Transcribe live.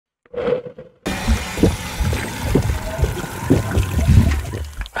A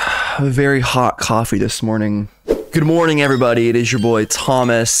very hot coffee this morning. Good morning, everybody. It is your boy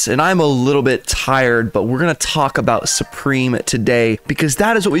Thomas, and I'm a little bit tired, but we're gonna talk about Supreme today because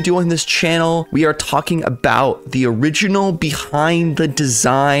that is what we do on this channel. We are talking about the original, behind the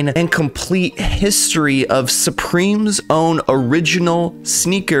design, and complete history of Supreme's own original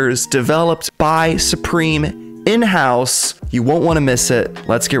sneakers developed by Supreme in-house. You won't want to miss it.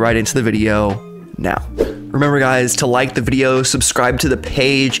 Let's get right into the video now. Remember, guys, to like the video, subscribe to the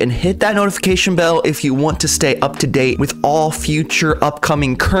page, and hit that notification bell if you want to stay up to date with all future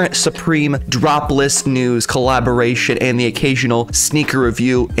upcoming current Supreme drop list news, collaboration, and the occasional sneaker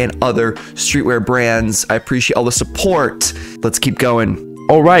review and other streetwear brands. I appreciate all the support. Let's keep going.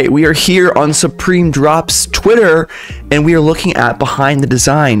 All right, we are here on Supreme Drop's Twitter, and we are looking at behind the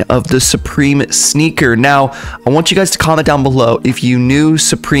design of the Supreme sneaker. Now, I want you guys to comment down below if you knew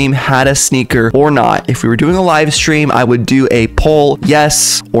Supreme had a sneaker or not. If we were doing a live stream, I would do a poll,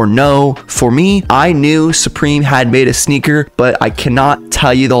 yes or no. For me, I knew Supreme had made a sneaker, but I cannot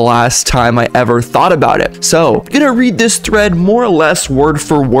tell you the last time I ever thought about it. So, I'm gonna read this thread more or less word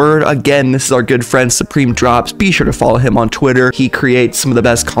for word. Again, this is our good friend Supreme Drops. Be sure to follow him on Twitter. He creates some of the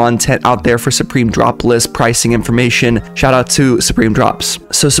best content out there for Supreme drop list pricing information. Shout out to Supreme Drops.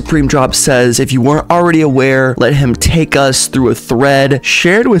 So Supreme Drops says, if you weren't already aware, let him take us through a thread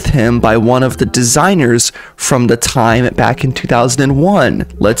shared with him by one of the designers from the time back in 2001.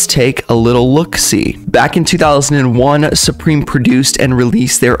 Let's take a little look-see. Back in 2001, Supreme produced and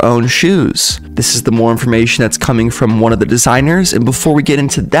released their own shoes. This is the more information that's coming from one of the designers, and before we get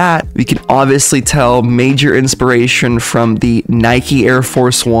into that, we can obviously tell major inspiration from the Nike Air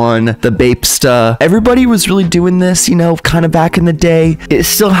Force One, the Bapesta. Everybody was really doing this, you know, kind of back in the day. It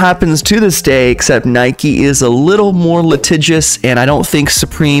still happens to this day, except Nike is a little more litigious, and I don't think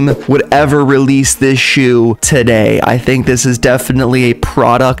Supreme would ever release this shoe today. I think this is definitely a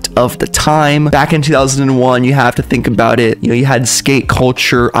product of the time. Back in 2001, you have to think about it. You know, you had skate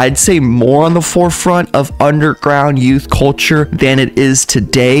culture, I'd say more on the forefront of underground youth culture than it is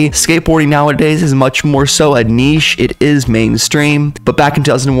today. Skateboarding nowadays is much more so a niche. It is mainstream, but back in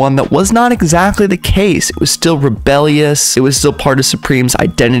 2001, that was not exactly the case. It was still rebellious. It was still part of Supreme's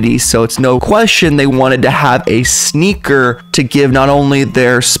identity. So it's no question they wanted to have a sneaker to give not only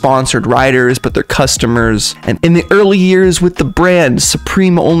their sponsored riders, but their customers. And in the early years with the brand,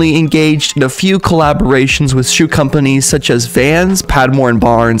 Supreme only engaged in a few collaborations with shoe companies such as Vans, Padmore &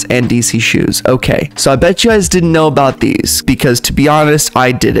 Barnes, and DC Shoes. Okay, so I bet you guys didn't know about these because, to be honest,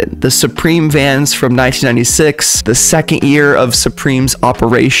 I didn't. The Supreme Vans from 1996, the second year of Supreme's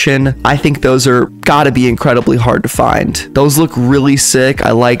operation, I think those are gotta be incredibly hard to find. Those look really sick.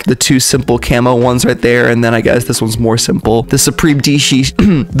 I like the two simple camo ones right there, and then I guess this one's more simple. The Supreme DC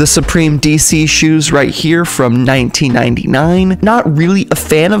shoes right here from 1999. Not really a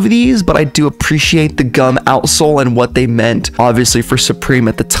fan of these, but I do appreciate the gum outsole and what they meant, obviously, for Supreme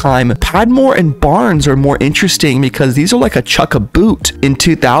at the time. Padmore and Barnes are more interesting because these are like a chukka boot in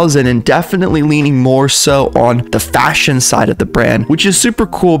 2000 and definitely leaning more so on the fashion side of the brand, which is super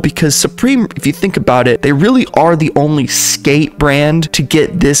cool because Supreme, if you think about it, they really are the only skate brand to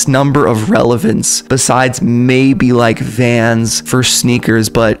get this number of relevance besides maybe like Vans for sneakers.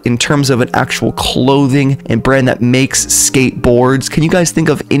 But in terms of an actual clothing and brand that makes skateboards, can you guys think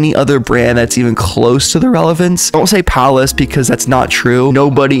of any other brand that's even close to the relevance? Don't say Palace because that's not true.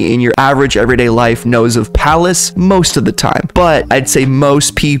 Nobody in your average everyday life knows of Palace most of the time, but I'd say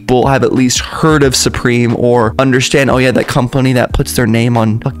most people have at least heard of Supreme or understand, oh yeah, that company that puts their name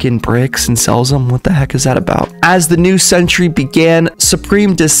on fucking bricks and sells them. What the heck is that about? As the new century began,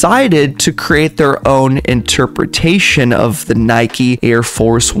 Supreme decided to create their own interpretation of the Nike Air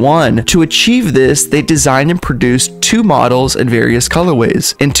Force One. To achieve this, they designed and produced two models in various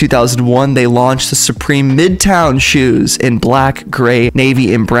colorways. In 2001, they launched the Supreme Midtown shoes in black, gray,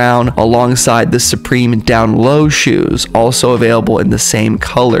 navy, and brown, alongside the Supreme Downlow shoes, also available in the same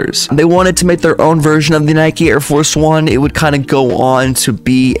colors. They wanted to make their own version of the Nike Air Force One. It would kind of go on to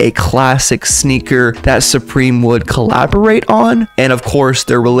be a classic sneaker that Supreme would collaborate on, and of course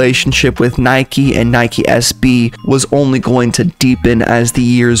their relationship with Nike and Nike SB was only going to deepen as the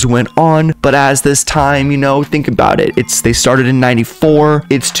years went on. But as this time, you know, think about it, they started in 94,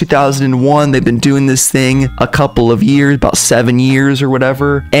 it's 2001, they've been doing this thing a couple of years, about 7 years or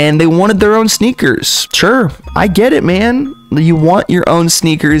whatever, and they wanted their own sneakers. Sure, I get it, man. You want your own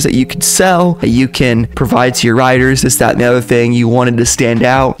sneakers that you could sell, that you can provide to your riders, this, that, and the other thing. You wanted to stand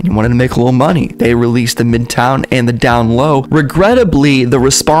out and you wanted to make a little money. They released the Midtown and the Down Low. Regrettably, the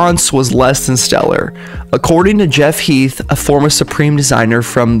response was less than stellar. According to Geoff Heath, a former Supreme designer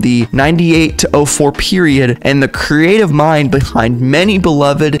from the 98 to 04 period and the creative mind behind many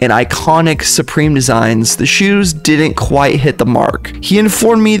beloved and iconic Supreme designs, the shoes didn't quite hit the mark. He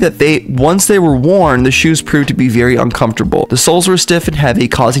informed me that once they were worn, the shoes proved to be very uncomfortable. The soles were stiff and heavy,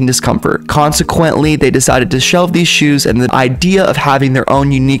 causing discomfort. Consequently, they decided to shelve these shoes and the idea of having their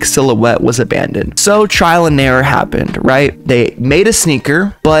own unique silhouette was abandoned. So trial and error happened, right? They made a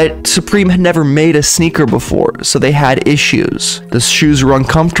sneaker, but Supreme had never made a sneaker before, so they had issues. The shoes were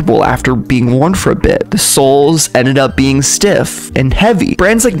uncomfortable after being worn for a bit. The soles ended up being stiff and heavy.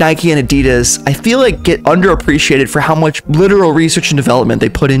 Brands like Nike and Adidas, I feel like, get underappreciated for how much literal research and development they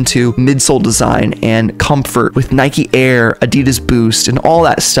put into midsole design and comfort with Nike Air, Adidas Boost, and all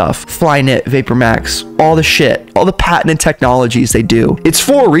that stuff. Flyknit, Vapor Max, all the shit, all the patented technologies they do. It's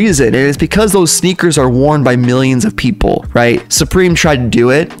for a reason, and it's because those sneakers are worn by millions of people, right? Supreme tried to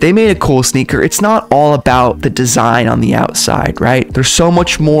do it. They made a cool sneaker. It's not all about the design on the outside, right? There's so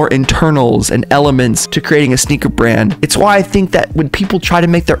much more internals and elements to creating a sneaker brand. It's why I think that when people try to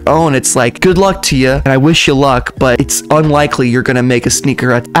make their own, it's like, good luck to you, and I wish you luck, but it's unlikely you're gonna make a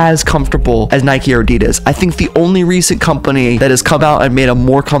sneaker as comfortable as Nike or Adidas. I think the only recent company that has come out and made a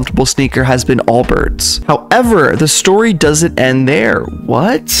more comfortable sneaker has been Allbirds. However, the story doesn't end there.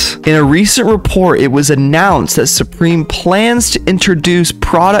 What? In a recent report, it was announced that Supreme plans to introduce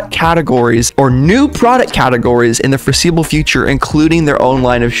product categories or new product categories in the foreseeable future, including their own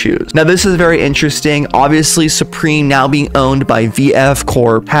line of shoes. Now, this is very interesting. Obviously, Supreme, now being owned by VF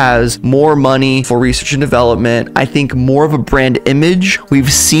Corp, has more money for research and development. I think more of a brand image.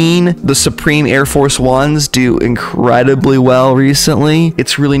 We've seen the Supreme Air Force Ones do incredibly well recently.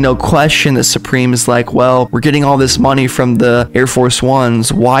 It's really no question that Supreme is like, well, we're getting all this money from the Air Force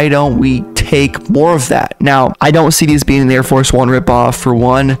Ones. Why don't we take more of that? Now, I don't see these being an Air Force One ripoff. For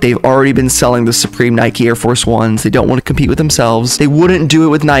one, they've already been selling the Supreme Nike Air Force Ones. They don't want to compete with themselves. They wouldn't do it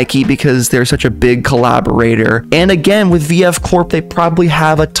with Nike because they're such a big collaborator. And again, with VF Corp, they probably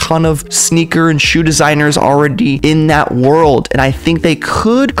have a ton of sneaker and shoe designers already in that world. And I think they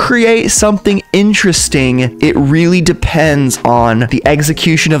could create something interesting. It really depends on the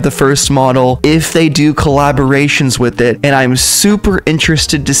execution of the first model, if they do collaborations with it. And I'm super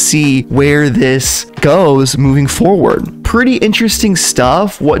interested to see where this goes moving forward. Pretty interesting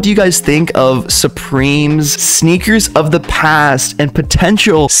stuff. What do you guys think of Supreme's sneakers of the past and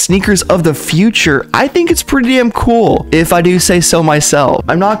potential sneakers of the future? I think it's pretty damn cool, if I do say so myself.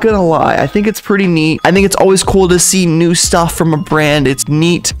 I'm not gonna lie, I think it's pretty neat. I think it's always cool to see new stuff from a brand. It's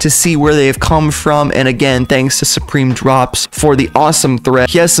neat to see where they've come from. And again, thanks to Supreme Drops for the awesome thread.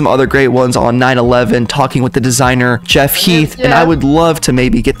 He has some other great ones on 9/11, talking with the designer Geoff Heath. And I would love to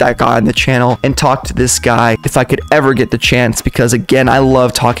maybe get that guy on the channel and talk to this guy if I could ever get the chance, because again, I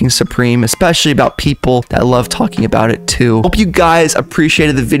love talking Supreme, especially about people that love talking about it too. Hope you guys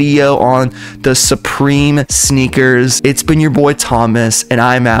appreciated the video on the Supreme sneakers. It's been your boy Thomas, and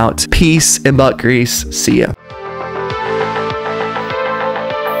I'm out. Peace and butt grease. See ya.